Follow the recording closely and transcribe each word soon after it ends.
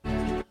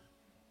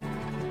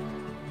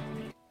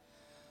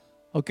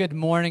Well, good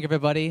morning,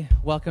 everybody.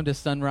 Welcome to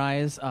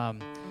Sunrise.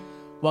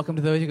 Welcome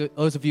to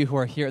those of you who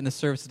are here in the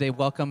service today.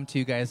 Welcome to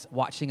you guys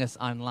watching us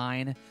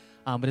online.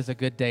 It is a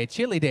good day,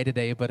 chilly day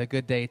today, but a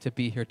good day to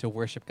be here to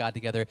worship God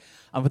together.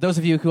 For those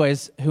of you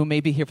who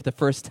may be here for the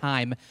first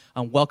time,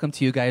 welcome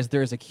to you guys.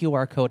 There is a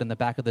QR code in the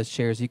back of those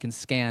chairs you can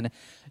scan.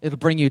 It'll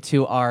bring you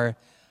to our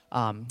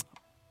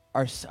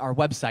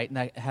website, and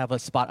I have a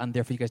spot on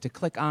there for you guys to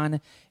click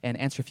on and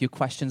answer a few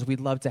questions. We'd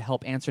love to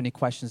help answer any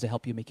questions to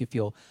help you make you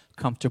feel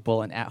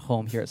comfortable and at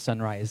home here at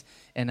Sunrise.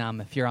 And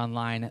if you're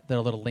online, the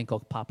little link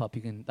will pop up.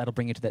 That'll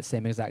bring you to that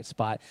same exact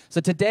spot.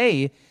 So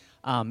today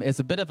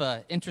is a bit of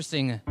an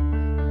interesting,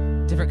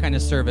 different kind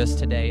of service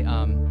today.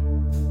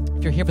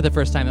 If you're here for the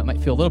first time, it might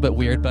feel a little bit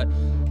weird, but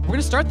we're going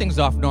to start things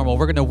off normal.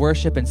 We're going to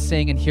worship and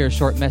sing and hear a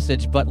short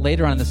message, but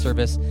later on in the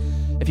service,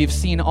 if you've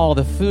seen all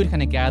the food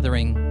kind of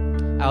gathering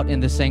out in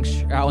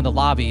the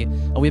lobby.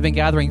 We've been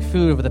gathering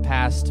food over the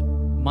past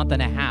month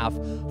and a half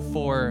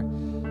for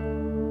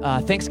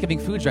Thanksgiving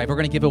food drive. We're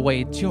going to give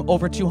away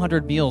over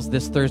 200 meals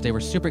this Thursday.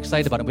 We're super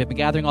excited about it. We've been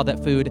gathering all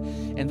that food,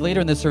 and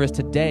later in the service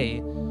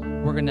today,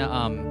 we're going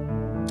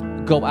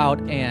to go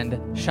out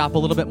and shop a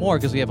little bit more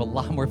because we have a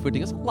lot more food to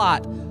get. It's a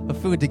lot of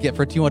food to get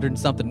for 200 and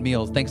something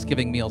meals,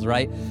 Thanksgiving meals,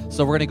 right?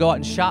 So we're going to go out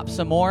and shop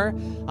some more,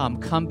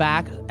 come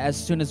back as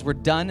soon as we're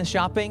done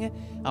shopping.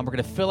 We're going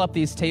to fill up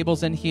these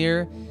tables in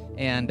here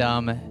and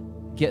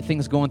get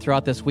things going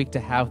throughout this week to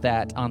have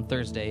that on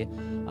Thursday.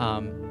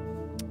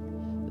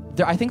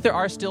 I think there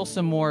are still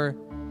some more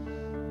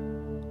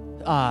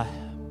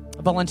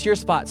volunteer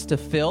spots to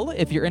fill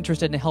if you're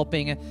interested in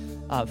helping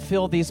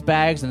fill these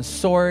bags and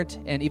sort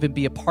and even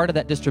be a part of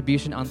that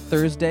distribution on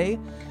Thursday.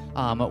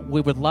 We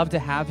would love to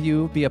have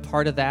you be a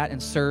part of that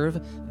and serve.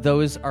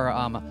 Those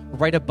are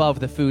right above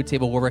the food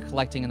table where we're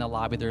collecting in the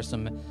lobby. There's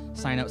some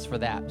sign-ups for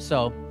that.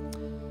 So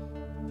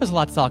there's a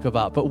lot to talk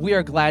about, but we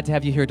are glad to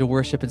have you here to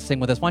worship and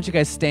sing with us. Why don't you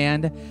guys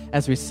stand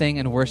as we sing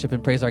and worship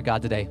and praise our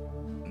God today.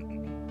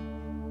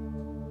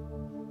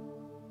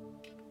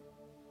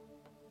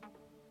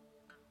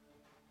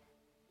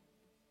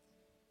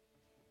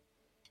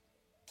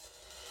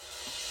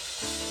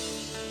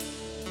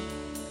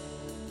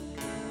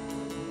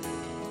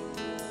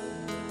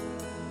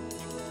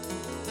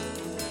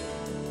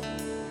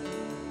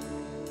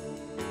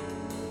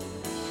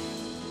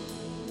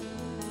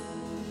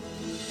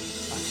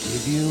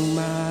 Give you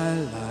my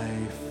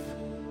life,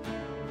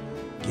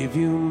 give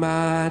you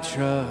my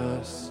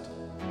trust,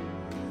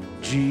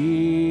 Jesus.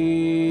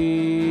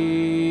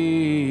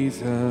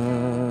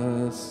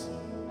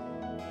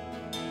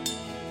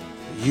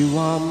 You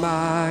are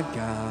my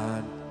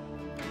God,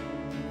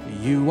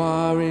 you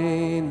are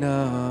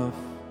enough,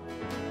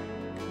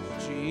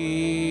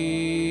 Jesus.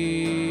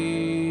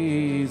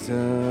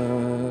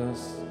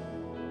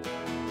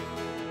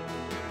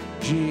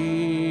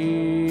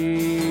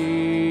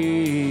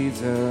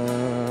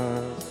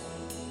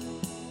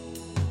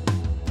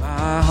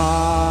 My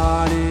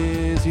heart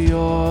is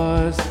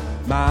yours,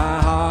 my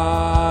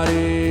heart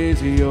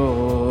is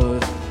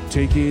yours.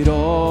 Take it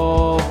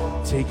all,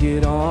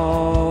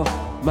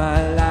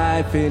 my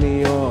life in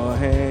your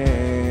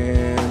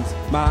hands.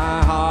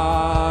 My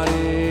heart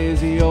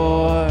is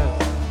yours,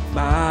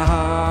 my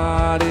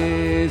heart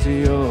is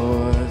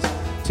yours.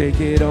 Take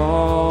it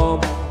all,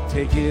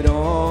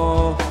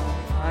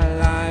 my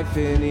life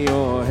in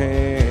your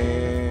hands.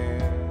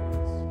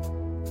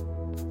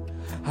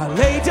 I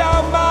lay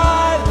down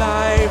my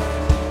life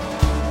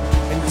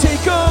and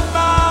take up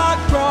my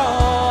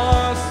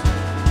cross,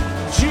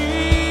 Jesus.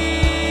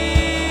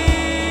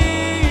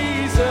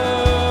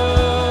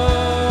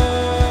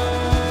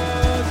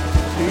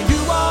 You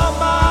are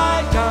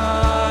my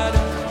God,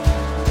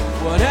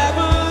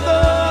 whatever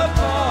the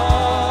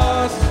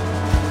cost,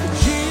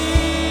 Jesus.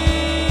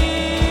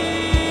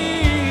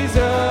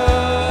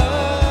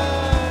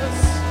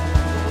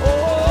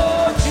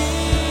 Oh, Jesus.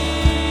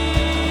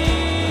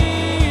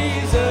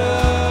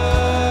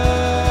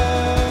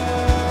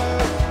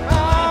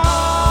 My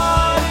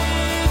heart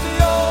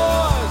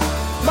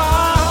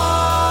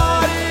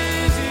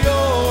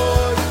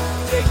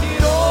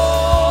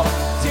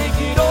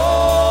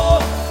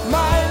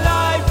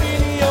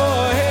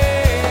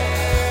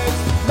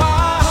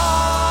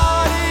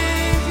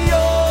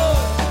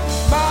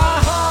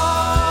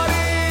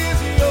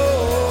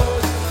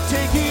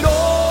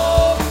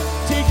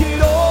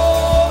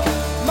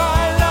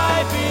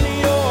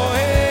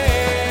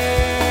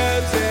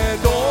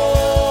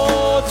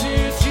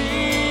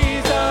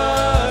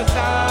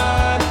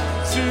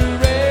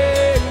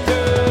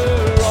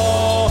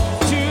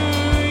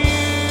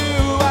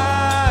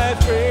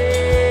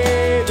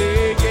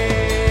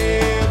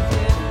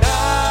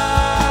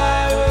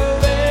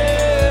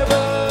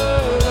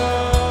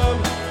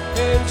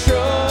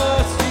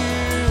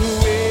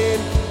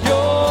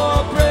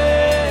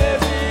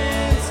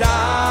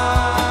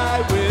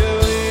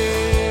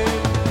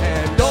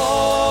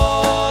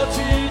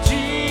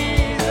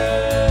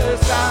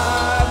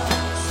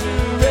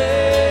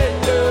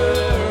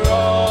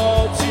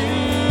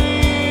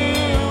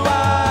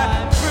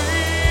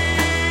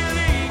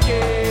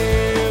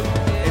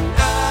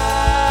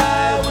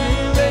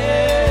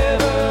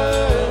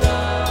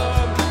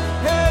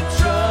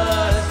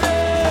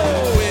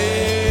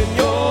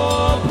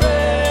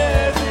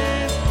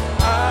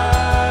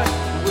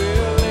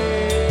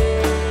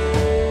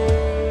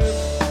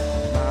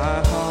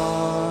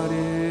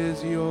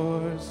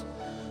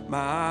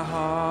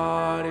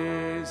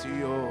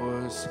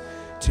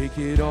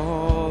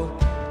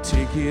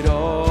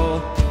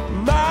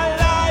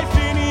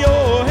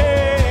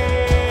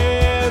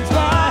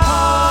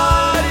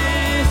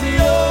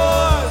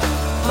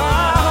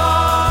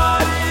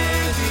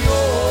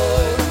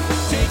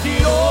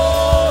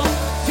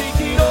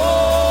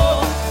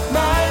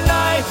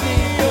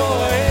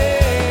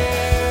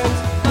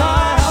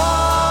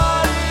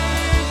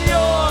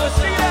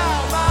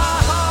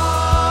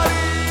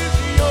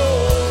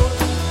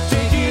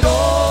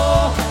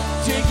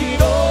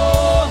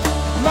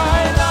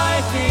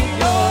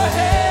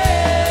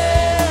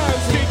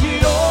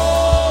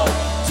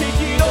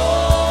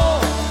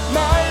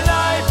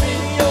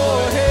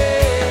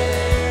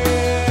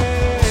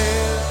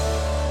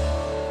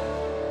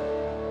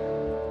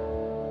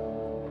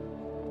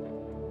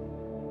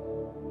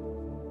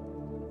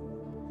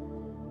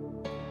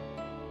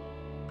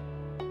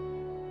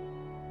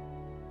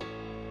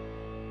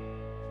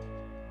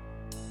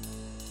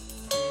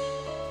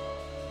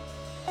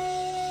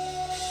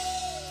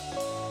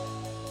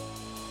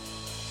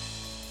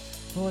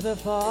For the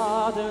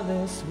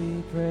fatherless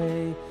we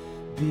pray,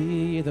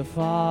 be the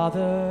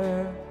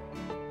Father.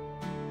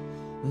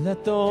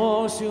 Let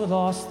those who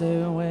lost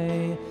their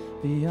way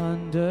be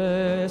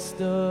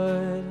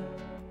understood.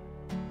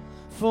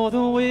 For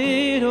the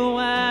widow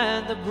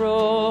and the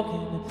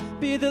broken,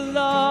 be the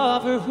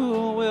lover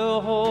who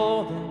will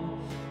hold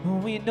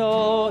them. We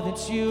know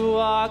that you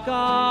are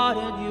God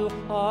and you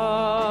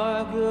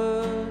are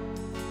good.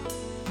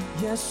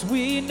 Yes,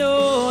 we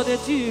know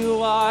that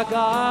you are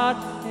God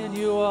and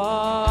you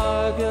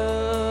are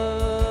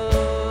good.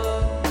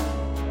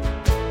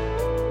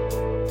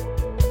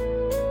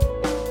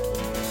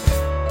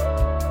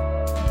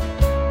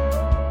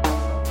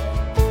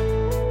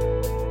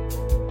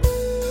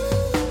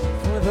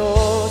 For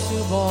those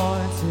who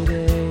born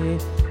today,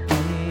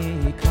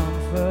 be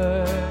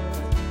comfort.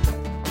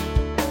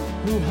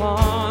 Who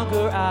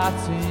hunger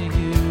after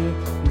you,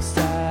 be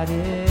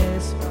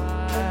satisfied.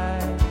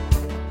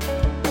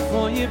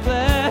 For you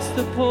bless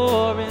the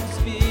poor in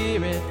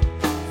spirit,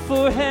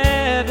 for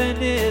heaven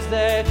is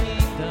their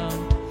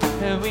kingdom.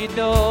 And we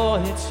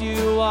know that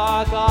you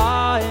are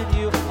God and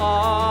you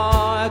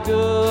are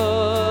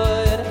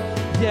good.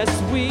 Yes,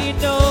 we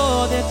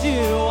know that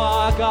you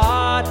are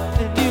God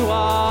and you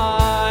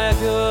are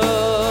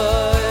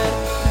good.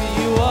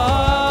 You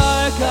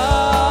are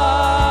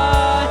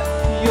God,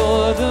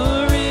 you're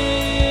the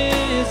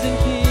risen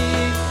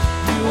King.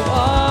 You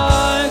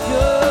are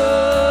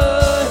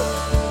good,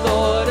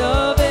 Lord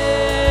of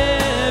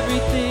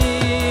everything.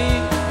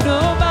 No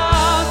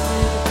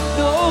mountain,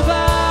 no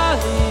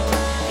valley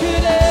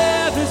could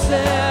ever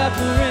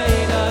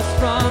separate us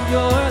from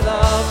your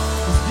love.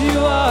 'Cause you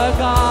are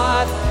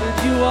God and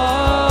you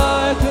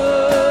are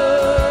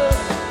good.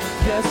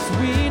 Yes,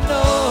 we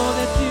know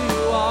that you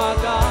are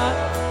God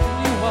and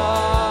you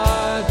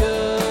are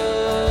good.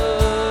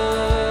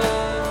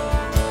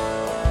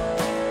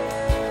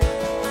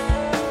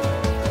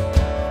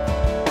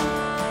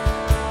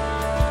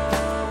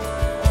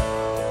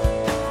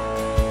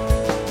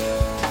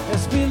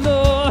 As we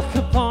look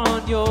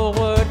upon your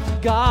word,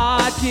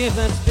 God, give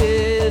us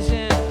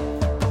vision.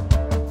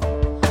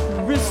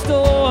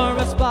 Restore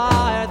us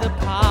by the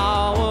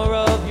power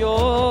of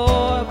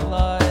your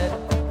blood.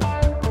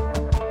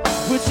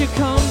 Would you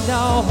come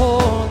now,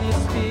 Holy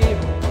Spirit,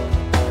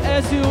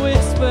 as you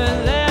whisper,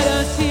 let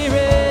us hear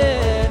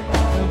it.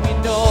 And we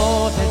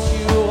know that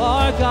you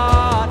are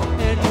God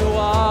and you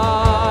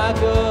are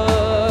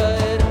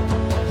good.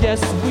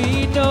 Yes, we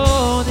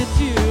know that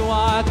you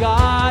are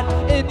God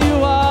and you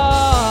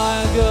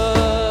are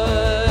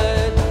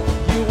good.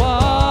 You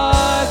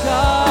are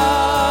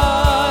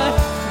God,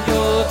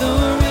 you're the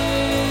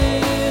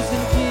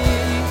risen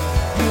King.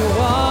 You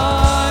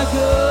are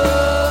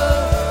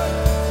good,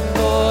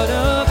 Lord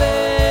of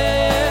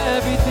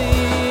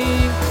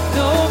everything.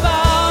 No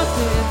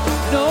mountain,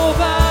 no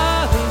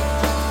valley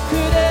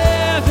could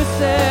ever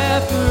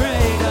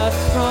separate us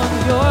from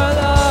your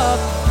love.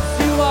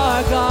 You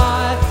are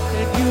God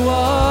and you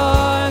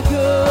are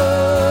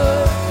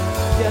good.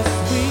 Yes,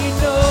 we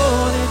know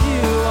that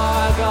you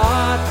are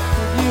God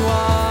and you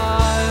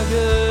are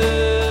good.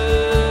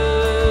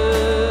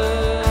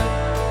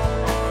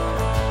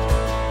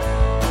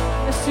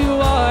 Yes, you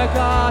are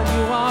God,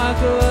 you are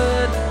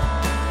good.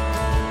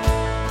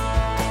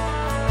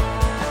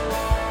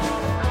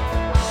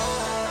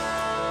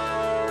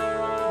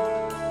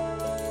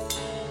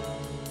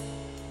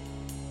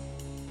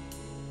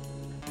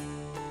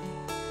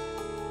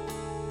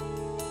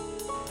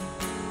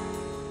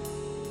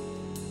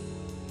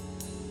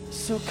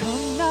 So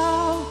come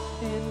now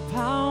in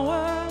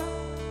power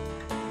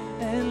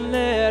and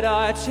let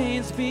our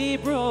chains be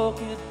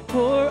broken.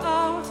 Pour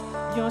out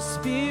your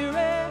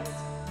spirit.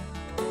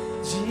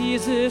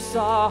 Jesus,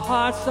 our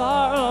hearts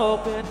are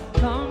open.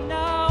 Come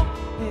now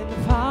in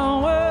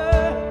power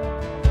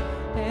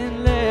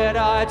and let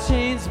our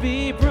chains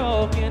be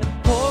broken.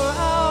 Pour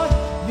out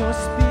your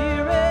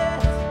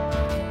spirit,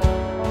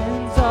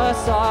 and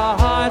thus our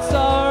hearts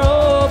are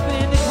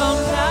open.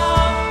 Come now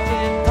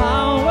in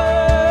power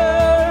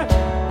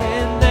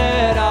and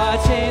let our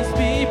chains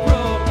be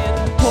broken.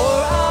 Pour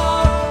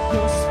out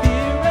your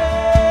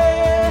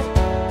spirit,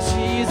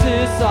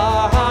 Jesus,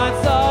 our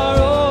hearts are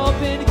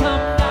open.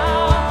 Come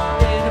now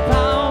in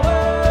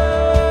power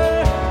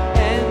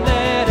and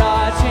let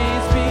our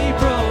chains be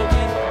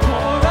broken.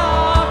 Pour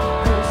out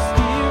your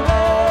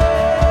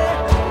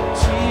spirit,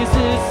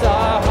 Jesus,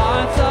 our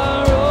hearts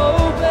are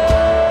open.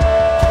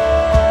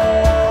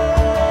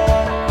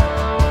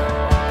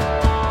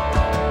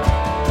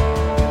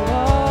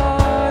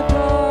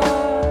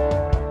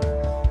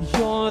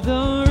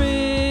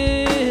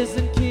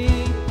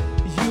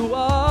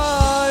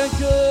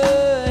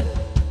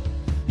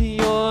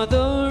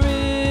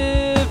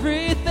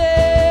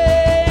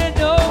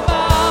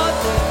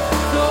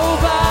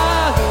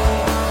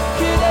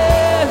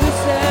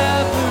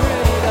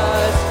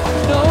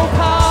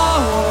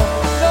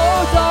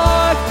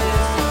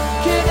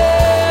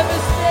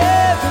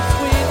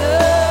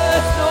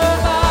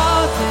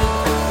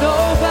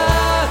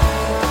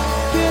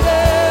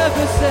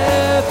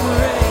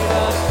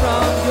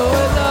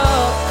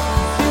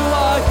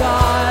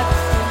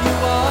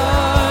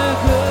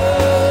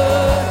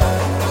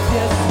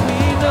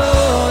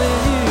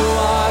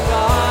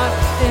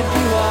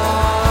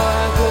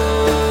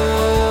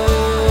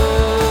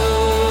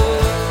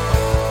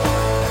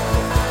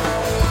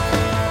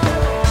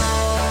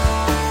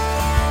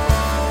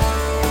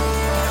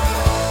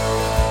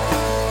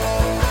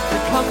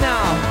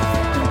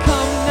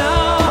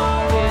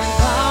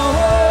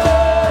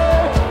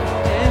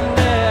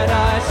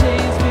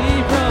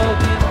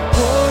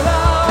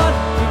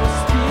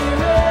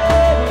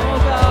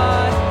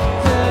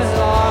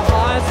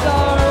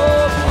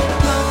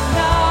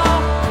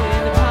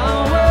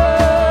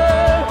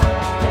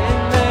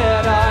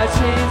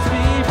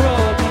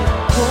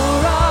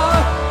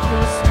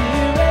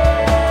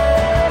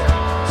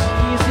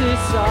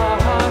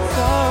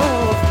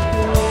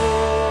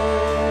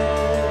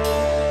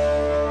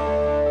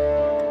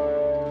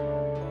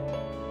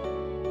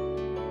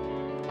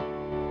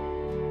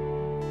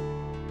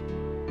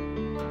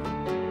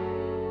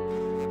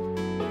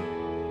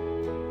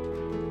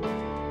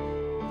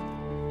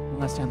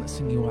 Let's stand, let's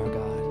sing You Are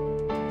God.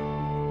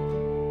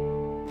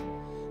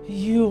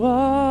 You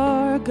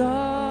are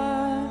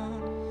God,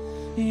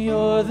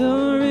 you're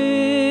the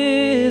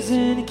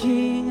risen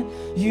King.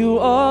 You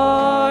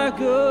are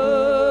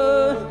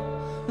good,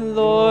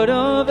 Lord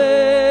of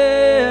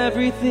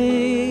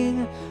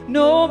everything.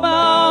 No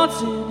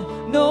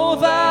mountain, no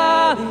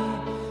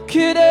valley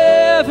could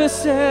ever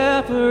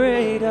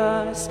separate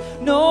us.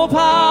 No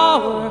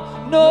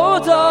power,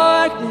 no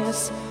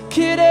darkness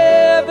could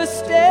ever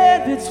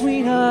stand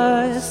between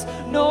us.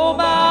 No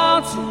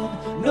mountain,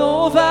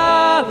 no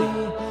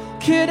valley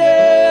could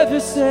ever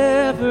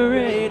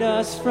separate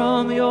us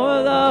from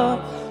your love.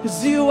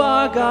 'Cause you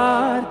are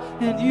God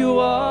and you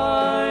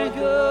are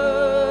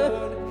good.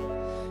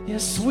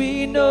 Yes,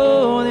 we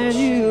know that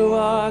you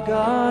are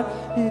God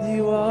and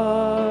you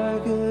are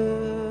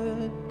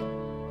good.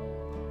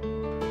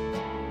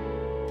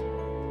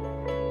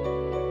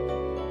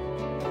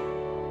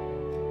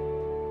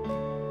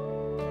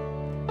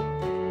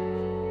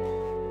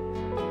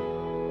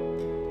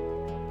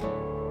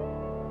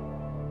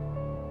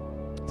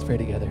 Let's pray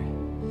together.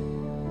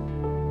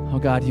 Oh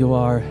God, you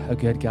are a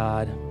good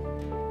God.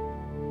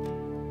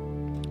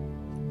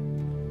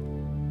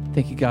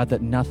 Thank you, God,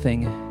 that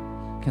nothing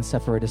can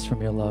separate us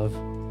from your love.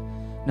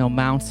 No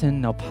mountain,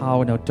 no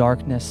power, no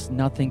darkness,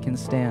 nothing can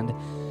stand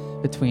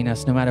between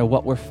us, no matter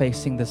what we're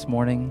facing this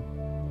morning,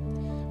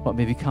 what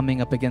may be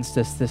coming up against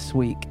us this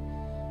week.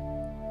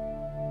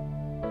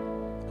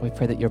 We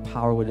pray that your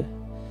power would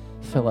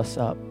fill us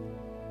up,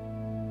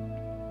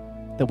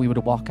 that we would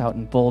walk out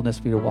in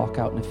boldness, we would walk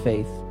out in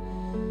faith,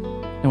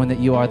 knowing that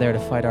you are there to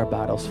fight our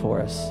battles for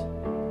us,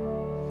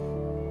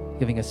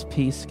 giving us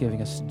peace,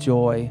 giving us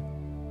joy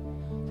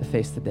to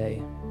face the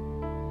day.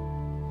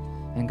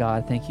 And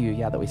God, thank you,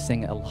 that we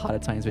sing a lot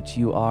of times, but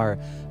you are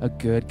a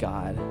good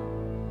God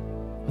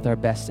with our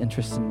best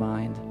interests in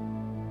mind.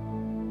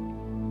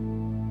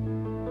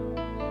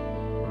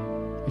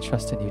 We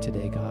trust in you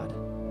today, God.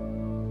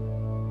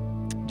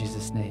 In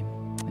Jesus' name,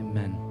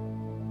 amen.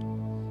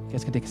 You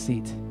guys can take a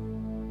seat.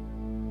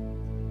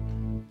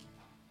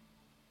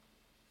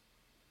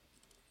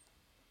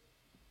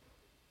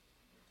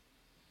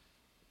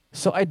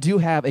 So I do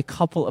have a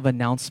couple of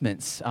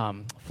announcements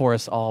for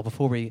us all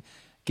before we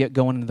get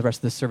going into the rest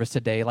of the service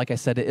today. Like I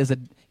said, it is a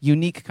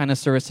unique kind of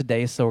service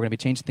today, so we're going to be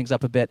changing things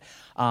up a bit.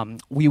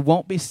 We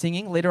won't be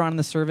singing later on in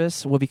the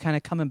service. We'll be kind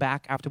of coming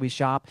back after we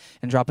shop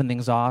and dropping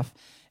things off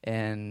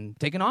and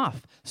taking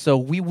off. So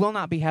we will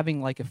not be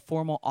having like a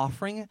formal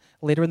offering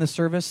later in the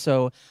service.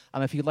 So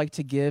if you'd like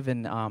to give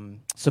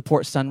and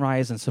support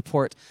Sunrise and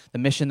support the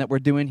mission that we're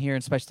doing here,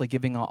 and especially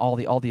giving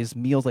all these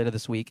meals later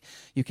this week,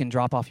 you can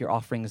drop off your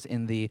offerings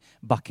in the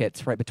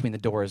buckets right between the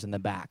doors in the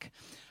back.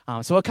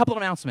 So a couple of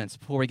announcements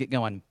before we get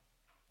going.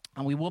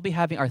 We will be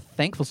having our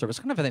thankful service.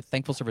 We're going to have a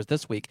thankful service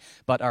this week,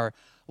 but our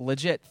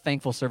legit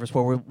thankful service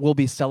where we'll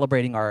be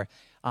celebrating our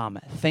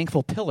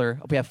thankful pillar.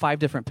 We have 5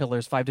 different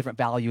pillars, 5 different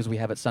values we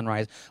have at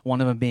Sunrise,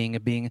 one of them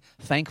being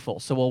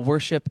thankful. So we'll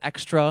worship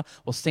extra,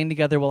 we'll sing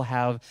together, we'll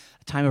have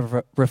a time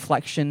of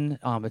reflection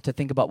to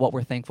think about what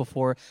we're thankful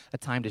for, a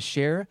time to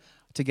share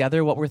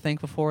together what we're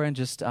thankful for, and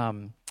just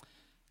a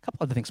couple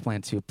other things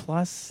planned too.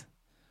 Plus,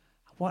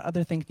 what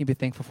other thing can you be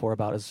thankful for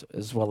about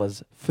as well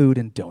as food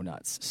and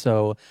donuts?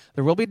 So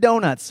there will be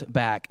donuts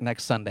back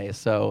next Sunday.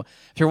 So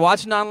if you're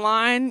watching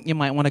online, you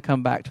might want to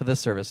come back to this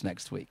service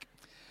next week.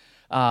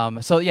 Come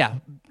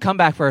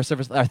back for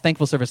our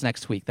thankful service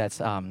next week.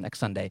 That's next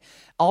Sunday.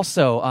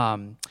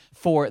 Also,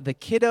 for the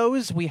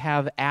kiddos, we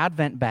have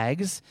Advent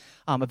bags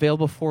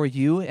available for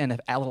you, and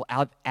a little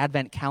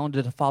Advent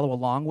calendar to follow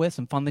along with,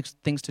 some fun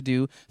things to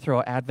do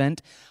throughout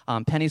Advent.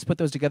 Penny's put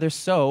those together.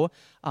 So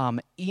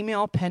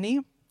email Penny,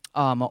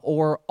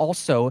 or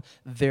also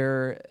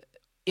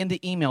in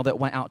the email that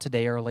went out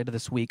today or later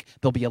this week,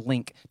 there'll be a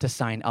link to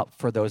sign up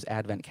for those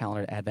Advent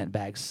calendar, Advent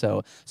bags.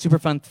 So super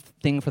fun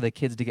thing for the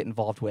kids to get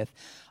involved with.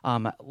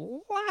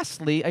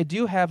 Lastly, I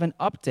do have an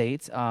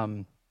update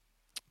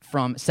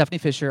from Stephanie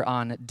Fisher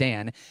on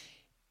Dan.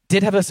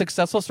 Did have a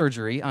successful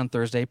surgery on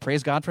Thursday.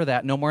 Praise God for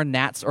that. No more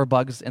gnats or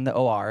bugs in the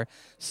OR.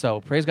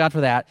 So praise God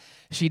for that.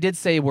 She did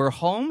say we're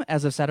home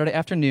as of Saturday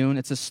afternoon.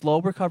 It's a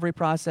slow recovery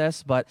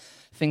process, but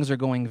things are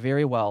going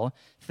very well.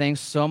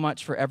 Thanks so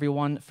much for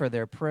everyone for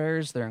their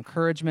prayers, their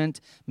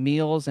encouragement,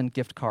 meals, and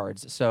gift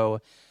cards.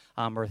 So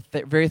we're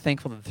very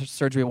thankful that the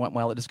surgery went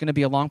well. It is going to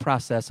be a long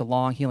process, a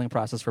long healing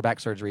process for back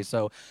surgery.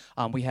 So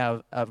we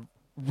have a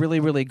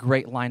really, really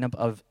great lineup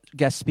of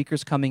guest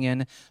speakers coming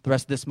in the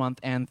rest of this month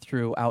and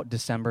throughout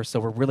December. So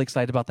we're really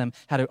excited about them.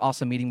 Had an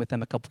awesome meeting with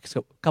them a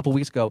couple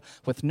weeks ago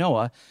with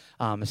Noah.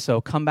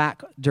 So come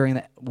back during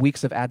the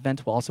weeks of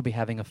Advent. We'll also be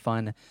having a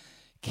fun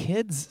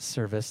kids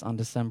service on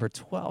December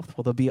 12th.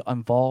 Well, they'll be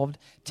involved,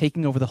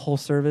 taking over the whole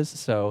service.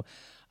 So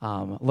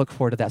look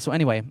forward to that. So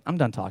anyway, I'm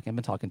done talking. I've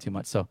been talking too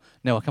much. So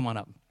Noah, come on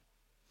up.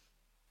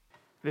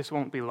 This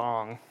won't be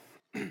long.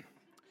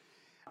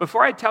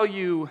 Before I tell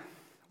you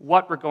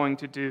what we're going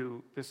to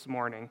do this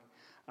morning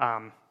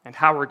and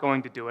how we're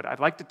going to do it, I'd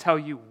like to tell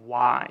you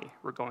why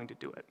we're going to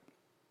do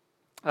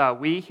it.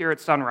 We here at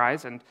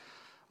Sunrise, and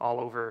all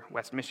over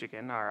West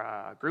Michigan are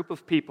a group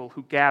of people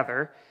who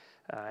gather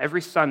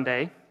every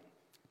Sunday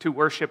to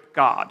worship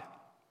God.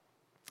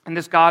 And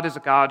this God is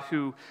a God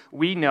who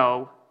we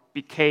know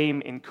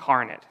became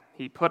incarnate.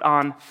 He put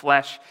on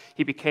flesh.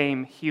 He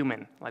became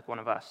human like one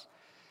of us.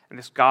 And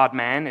this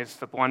God-man is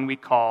the one we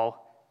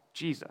call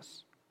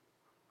Jesus.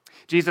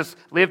 Jesus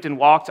lived and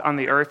walked on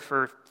the earth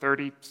for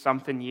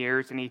 30-something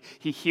years, and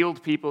he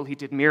healed people, he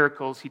did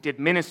miracles, he did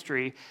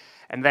ministry,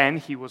 and then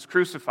he was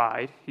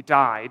crucified, he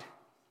died,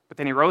 but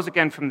then he rose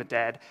again from the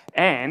dead,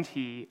 and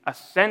he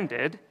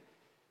ascended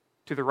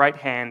to the right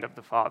hand of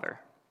the Father.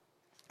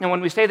 And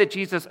when we say that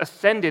Jesus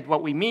ascended,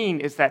 what we mean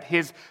is that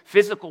his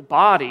physical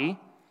body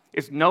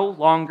is no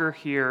longer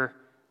here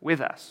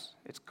with us.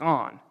 It's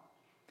gone.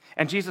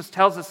 And Jesus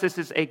tells us this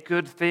is a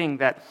good thing,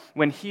 that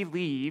when he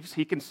leaves,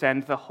 he can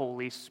send the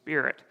Holy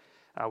Spirit,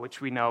 which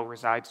we know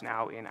resides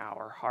now in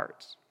our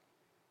hearts.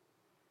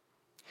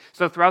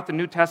 So throughout the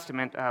New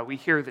Testament, we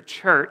hear the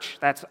church,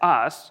 that's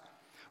us,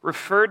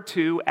 referred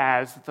to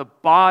as the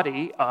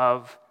body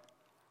of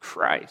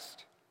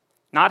Christ.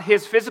 Not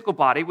his physical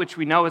body, which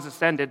we know is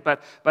ascended,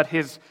 but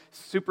his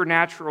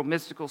supernatural,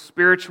 mystical,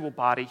 spiritual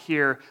body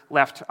here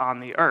left on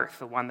the earth,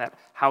 the one that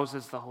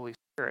houses the Holy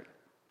Spirit.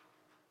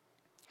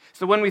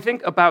 So when we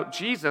think about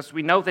Jesus,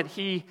 we know that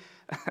he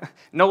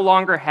no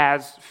longer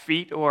has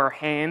feet or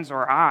hands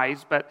or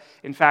eyes, but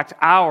in fact,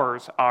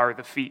 ours are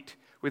the feet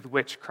with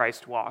which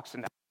Christ walks,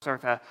 and ours are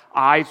the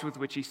eyes with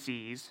which he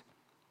sees,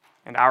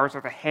 and ours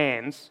are the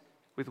hands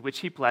with which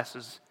he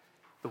blesses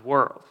the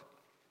world.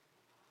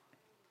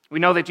 We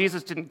know that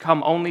Jesus didn't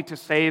come only to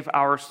save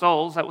our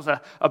souls. That was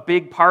a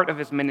big part of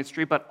his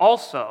ministry, but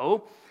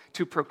also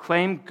to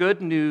proclaim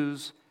good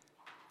news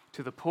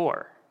to the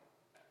poor.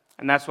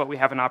 And that's what we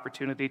have an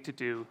opportunity to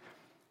do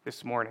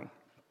this morning.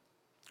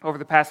 Over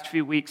the past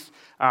few weeks,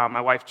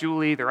 my wife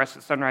Julie, the rest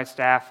of the Sunrise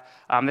staff,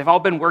 they've all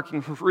been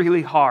working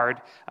really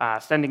hard,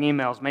 sending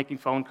emails, making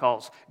phone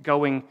calls,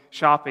 going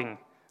shopping.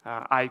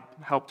 I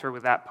helped her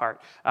with that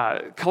part.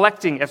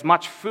 Collecting as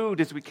much food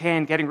as we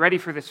can, getting ready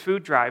for this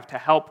food drive to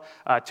help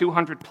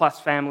 200-plus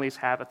families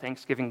have a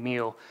Thanksgiving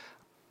meal.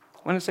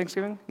 When is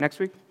Thanksgiving? Next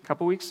week? A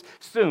couple weeks?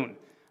 Soon.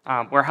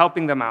 We're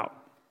helping them out.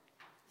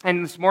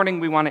 And this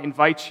morning we want to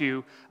invite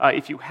you,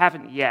 if you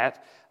haven't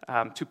yet,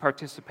 to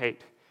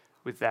participate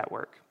with that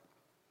work.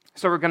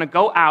 So we're going to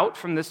go out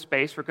from this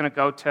space. We're going to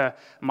go to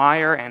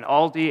Meijer and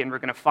Aldi, and we're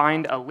going to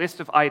find a list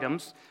of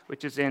items,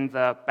 which is in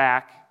the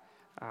back,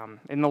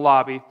 in the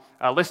lobby,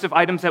 a list of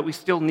items that we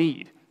still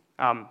need.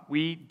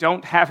 We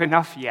don't have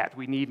enough yet.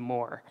 We need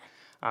more.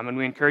 And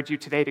we encourage you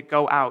today to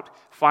go out,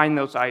 find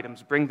those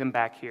items, bring them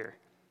back here.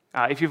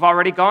 If you've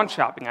already gone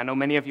shopping, I know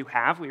many of you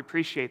have. We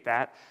appreciate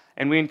that.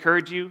 And we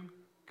encourage you,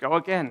 go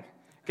again.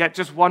 Get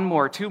just one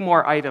more, two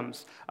more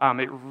items.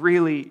 It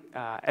really,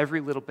 every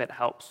little bit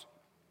helps.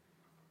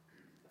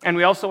 And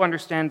we also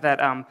understand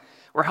that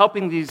we're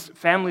helping these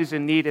families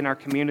in need in our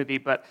community,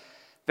 but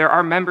there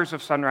are members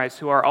of Sunrise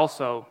who are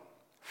also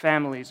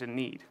families in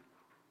need.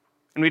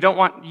 And we don't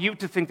want you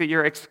to think that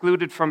you're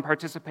excluded from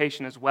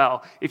participation as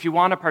well. If you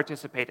want to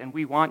participate, and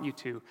we want you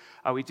to,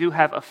 we do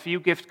have a few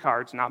gift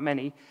cards, not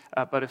many,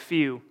 but a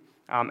few,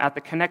 at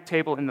the Connect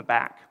table in the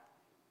back.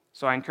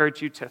 So I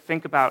encourage you to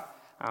think about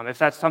if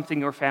that's something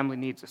your family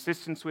needs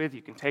assistance with,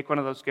 you can take one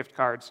of those gift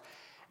cards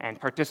and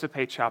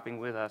participate shopping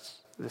with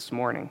us this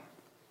morning.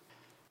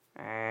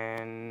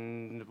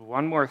 And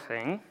one more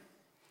thing.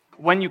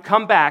 When you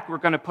come back, we're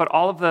going to put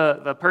all of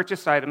the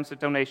purchased items, the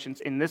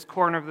donations, in this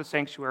corner of the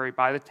sanctuary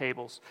by the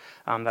tables.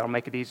 That'll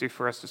make it easier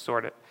for us to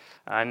sort it.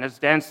 And as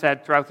Dan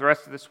said, throughout the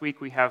rest of this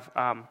week, we have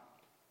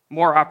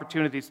more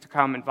opportunities to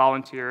come and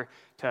volunteer,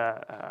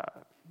 to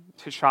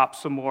shop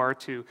some more,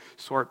 to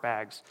sort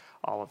bags,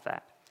 all of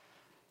that.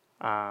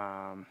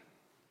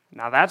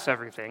 Now that's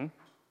everything.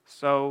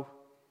 So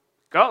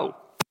go.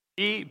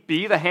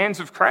 Be the hands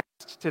of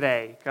Christ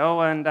today.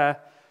 Go and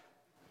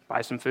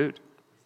buy some food.